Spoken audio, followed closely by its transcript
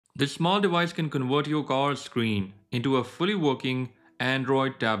This small device can convert your car's screen into a fully working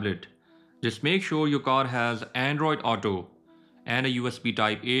Android tablet. Just make sure your car has Android Auto and a USB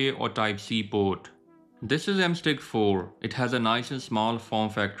Type-A or Type-C port. This is MStick 4. It has a nice and small form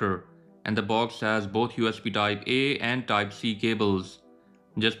factor, and the box has both USB Type-A and Type-C cables.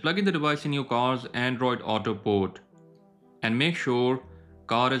 Just plug in the device in your car's Android Auto port and make sure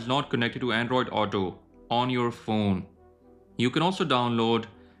car is not connected to Android Auto on your phone. You can also download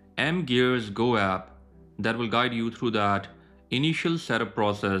mGears Go app that will guide you through that initial setup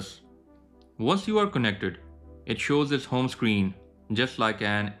process. Once you are connected, it shows its home screen just like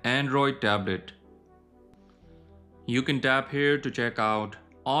an Android tablet. You can tap here to check out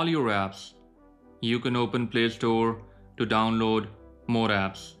all your apps. You can open Play Store to download more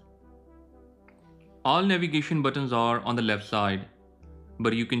apps. All navigation buttons are on the left side,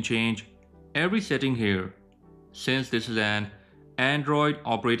 but you can change every setting here since this is an Android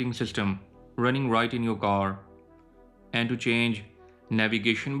operating system running right in your car. And to change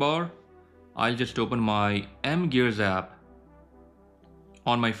navigation bar, I'll just open my mGears app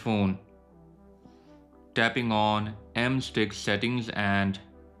on my phone, tapping on MStick settings, and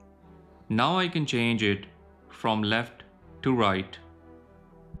now I can change it from left to right.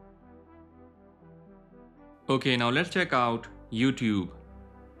 Okay, now let's check out YouTube.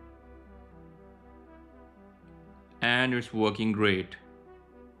 And it's working great.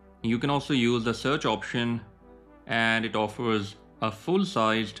 You can also use the search option, and it offers a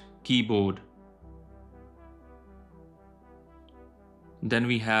full-sized keyboard. Then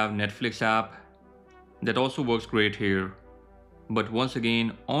we have Netflix app that also works great here, but once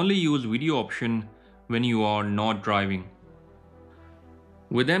again only use video option when you are not driving.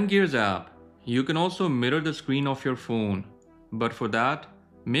 With mGears app, you can also mirror the screen of your phone, but for that,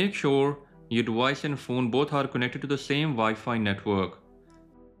 make sure your device and phone both are connected to the same Wi-Fi network.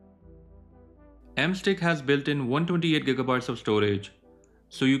 MStick has built-in 128GB of storage,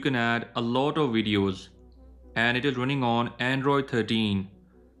 so you can add a lot of videos, and it is running on Android 13.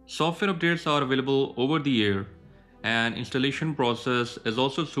 Software updates are available over the air, and installation process is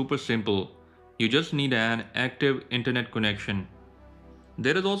also super simple. You just need an active internet connection.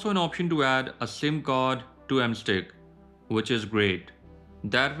 There is also an option to add a SIM card to MStick, which is great.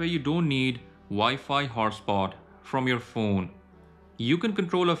 That way you don't need Wi-Fi hotspot from your phone. You can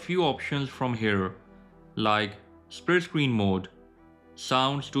control a few options from here, like split screen mode,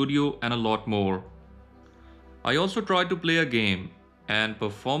 sound studio, and a lot more. I also tried to play a game, and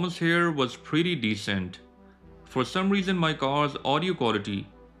performance here was pretty decent. For some reason my car's audio quality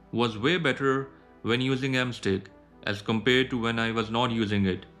was way better when using MStick as compared to when I was not using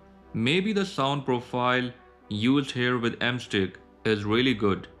it. Maybe the sound profile used here with MStick is really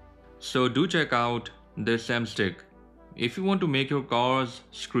good. So do check out this MStick if you want to make your car's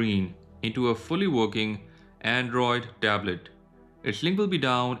screen into a fully working Android tablet. Its link will be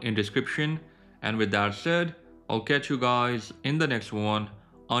down in description, and with that said, I'll catch you guys in the next one.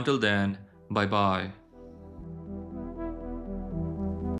 Until then, bye bye.